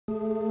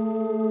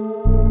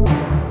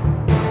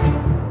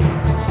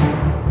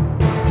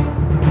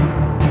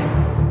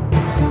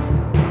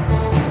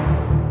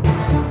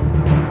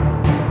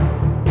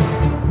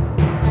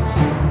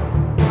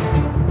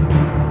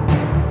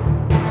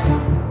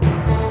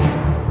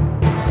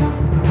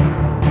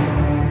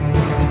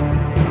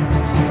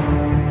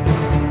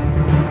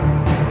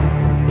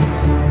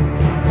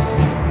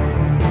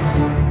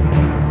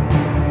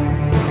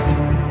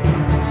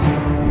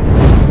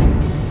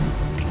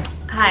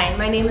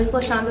name is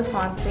LaShonda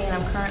Swansea,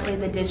 and I'm currently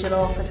the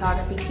digital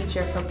photography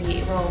teacher for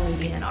B-Roll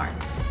Media and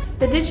Arts.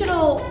 The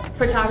digital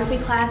photography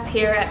class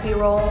here at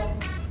B-Roll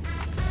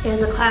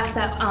is a class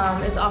that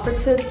is offered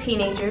to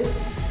teenagers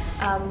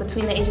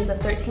between the ages of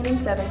 13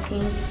 and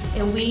 17,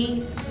 and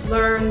we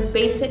learn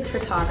basic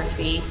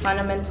photography,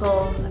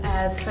 fundamentals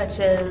such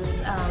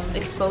as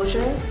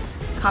exposure,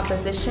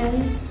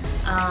 composition.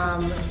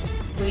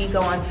 We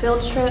go on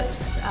field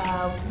trips.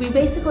 We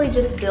basically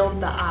just build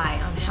the eye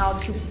on how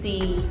to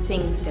see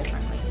things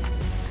differently.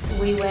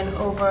 We went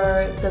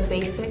over the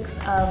basics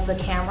of the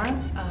camera,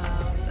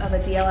 of a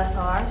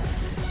DSLR.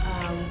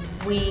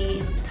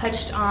 We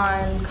touched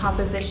on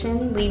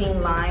composition, leading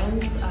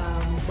lines,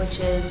 which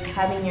is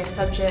having your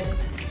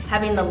subject,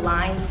 having the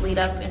lines lead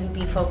up and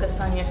be focused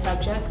on your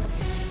subject.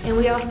 And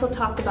we also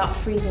talked about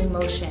freezing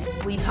motion.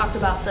 We talked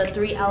about the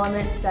 3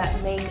 elements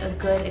that make a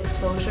good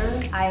exposure: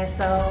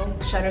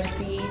 ISO, shutter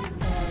speed,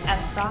 and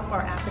f-stop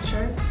or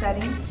aperture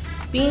setting.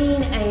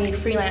 Being a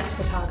freelance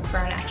photographer,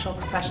 an actual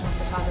professional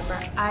photographer,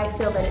 I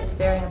feel that it's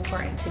very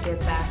important to give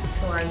back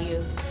to our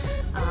youth.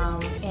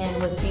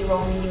 And with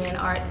B-Roll Media and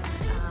Arts,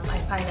 I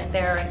find that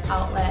they're an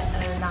outlet,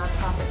 a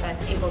nonprofit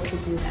that's able to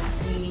do that.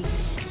 We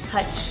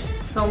touch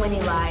so many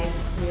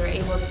lives. We are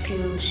able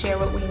to share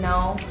what we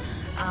know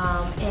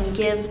and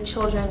give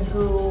children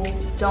who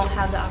don't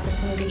have the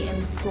opportunity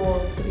in school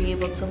to be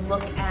able to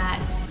look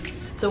at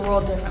the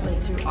world differently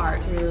through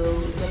art,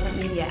 through different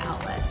media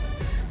outlets.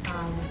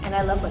 And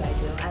I love what I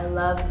do. I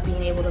love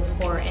being able to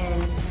pour in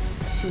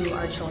to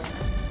our children.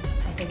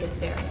 I think it's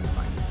very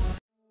important.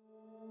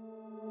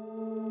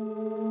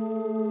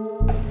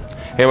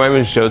 Hey, my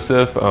name is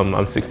Joseph.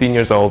 I'm 16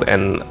 years old,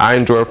 and I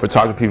enjoy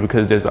photography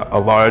because there's a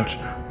large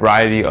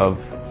variety of,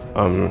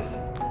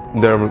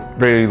 there are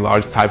very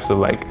large types of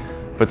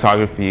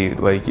photography.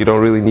 Like, you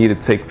don't really need to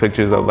take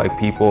pictures of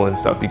people and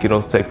stuff. You can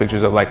also take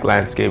pictures of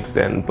landscapes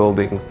and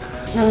buildings.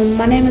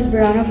 My name is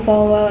Brianna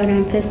Falwell, and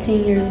I'm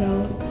 15 years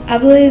old. I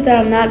believe that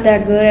I'm not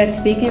that good at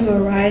speaking or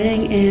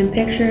writing, and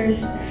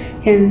pictures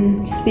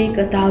can speak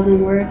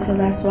 1,000 words, so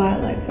that's why I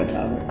like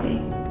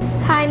photography.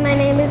 Hi, my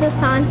name is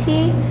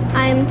Asanti.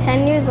 I'm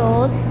 10 years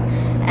old,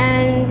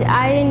 and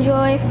I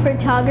enjoy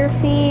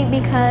photography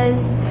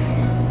because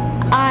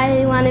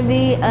I want to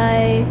be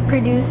a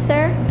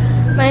producer.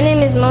 My name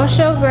is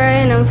Moshe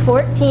Gray, and I'm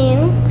 14,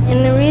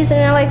 and the reason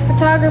I like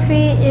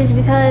photography is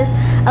because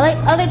I like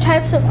other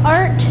types of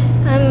art.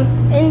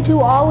 I'm into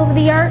all of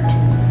the art,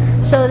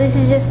 so this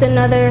is just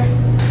another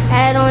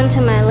add-on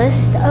to my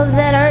list of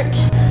that art.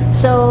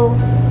 So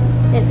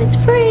if it's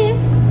free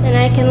and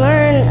I can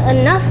learn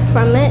enough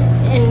from it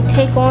and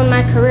take on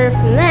my career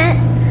from that,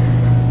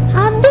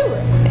 I'll do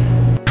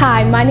it.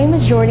 Hi, my name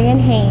is Jordan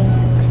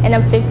Haynes, and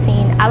I'm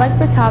 15. I like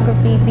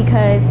photography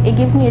because it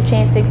gives me a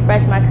chance to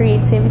express my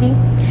creativity,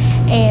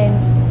 and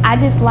I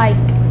just like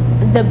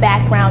the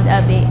background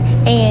of it,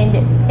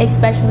 and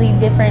especially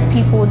different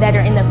people that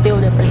are in the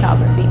field of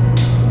photography.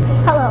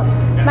 Hello,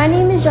 my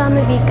name is Jean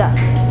Mavika,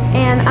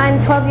 and I'm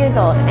 12 years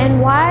old.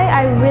 And why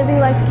I really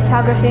like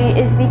photography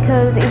is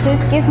because it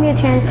just gives me a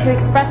chance to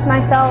express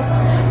myself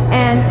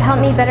and to help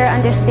me better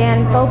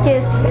understand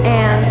focus,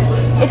 and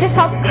it just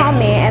helps calm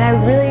me, and I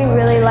really,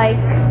 really like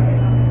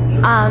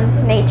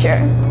nature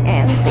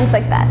and things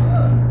like that.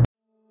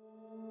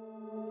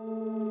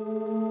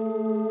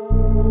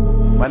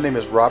 My name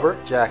is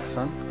Robert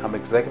Jackson. I'm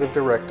Executive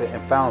Director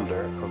and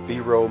Founder of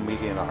B-Roll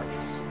Media and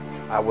Arts.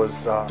 I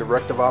was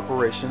Director of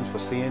Operations for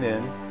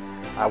CNN.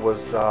 I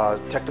was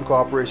Technical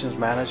Operations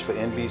Manager for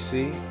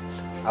NBC.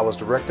 I was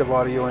Director of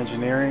Audio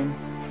Engineering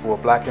for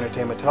Black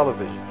Entertainment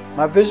Television.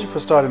 My vision for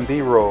starting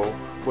B-Roll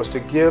was to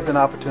give an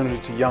opportunity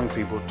to young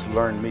people to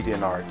learn media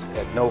and arts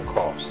at no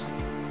cost.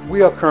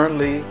 We are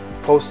currently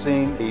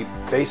hosting a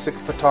basic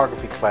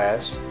photography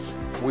class.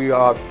 We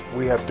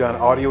have done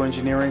audio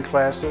engineering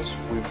classes,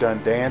 we've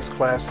done dance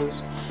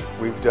classes,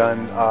 we've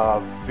done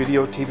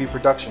video TV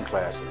production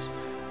classes.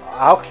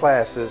 Our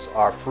classes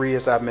are free,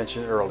 as I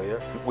mentioned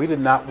earlier. We did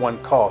not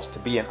want cost to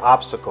be an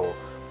obstacle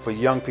for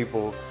young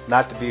people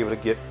not to be able to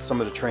get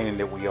some of the training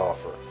that we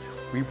offer.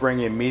 We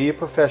bring in media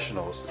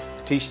professionals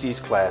to teach these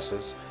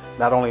classes,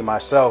 not only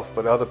myself,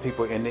 but other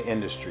people in the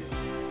industry.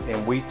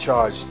 And we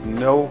charge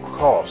no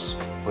cost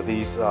for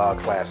these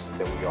classes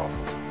that we offer.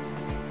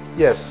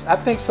 Yes, I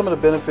think some of the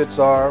benefits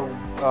are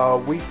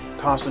we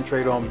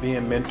concentrate on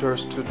being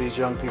mentors to these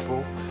young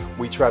people.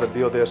 We try to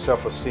build their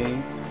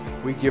self-esteem.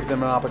 We give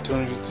them an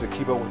opportunity to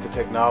keep up with the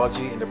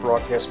technology in the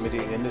broadcast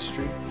media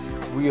industry.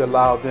 We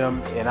allow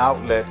them an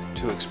outlet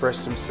to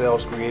express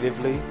themselves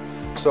creatively.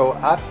 So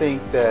I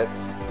think that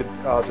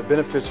the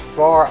benefits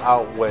far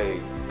outweigh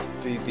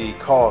the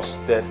costs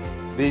that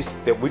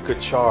we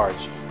could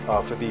charge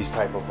for these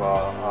type of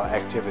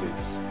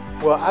activities.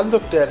 Well, I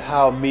looked at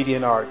how media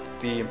and art,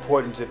 the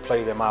importance it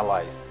played in my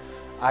life.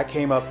 I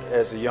came up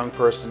as a young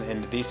person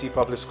in the DC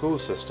public school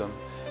system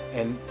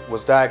and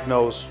was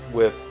diagnosed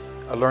with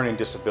a learning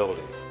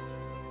disability.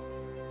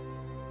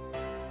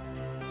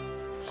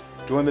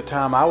 During the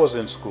time I was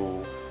in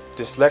school,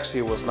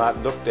 dyslexia was not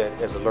looked at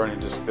as a learning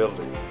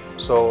disability.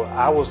 So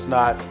I was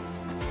not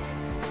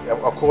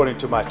according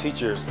to my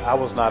teachers, I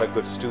was not a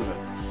good student.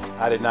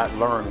 I did not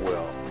learn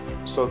well.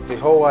 So the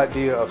whole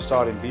idea of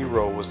starting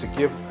B-Roll was to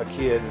give a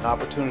kid an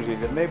opportunity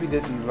that maybe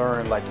didn't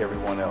learn like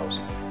everyone else,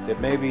 that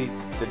maybe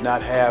did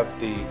not have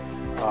the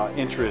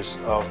interest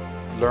of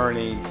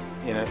learning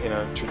in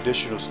a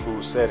traditional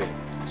school setting.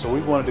 So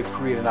we wanted to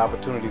create an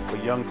opportunity for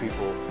young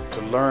people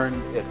to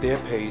learn at their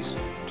pace,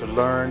 to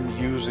learn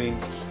using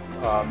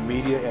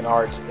media and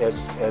arts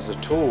as a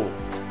tool.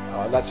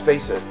 Let's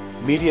face it,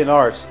 media and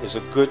arts is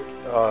a good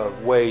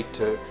way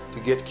to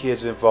get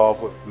kids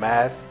involved with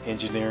math,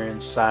 engineering,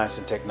 science,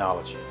 and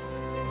technology.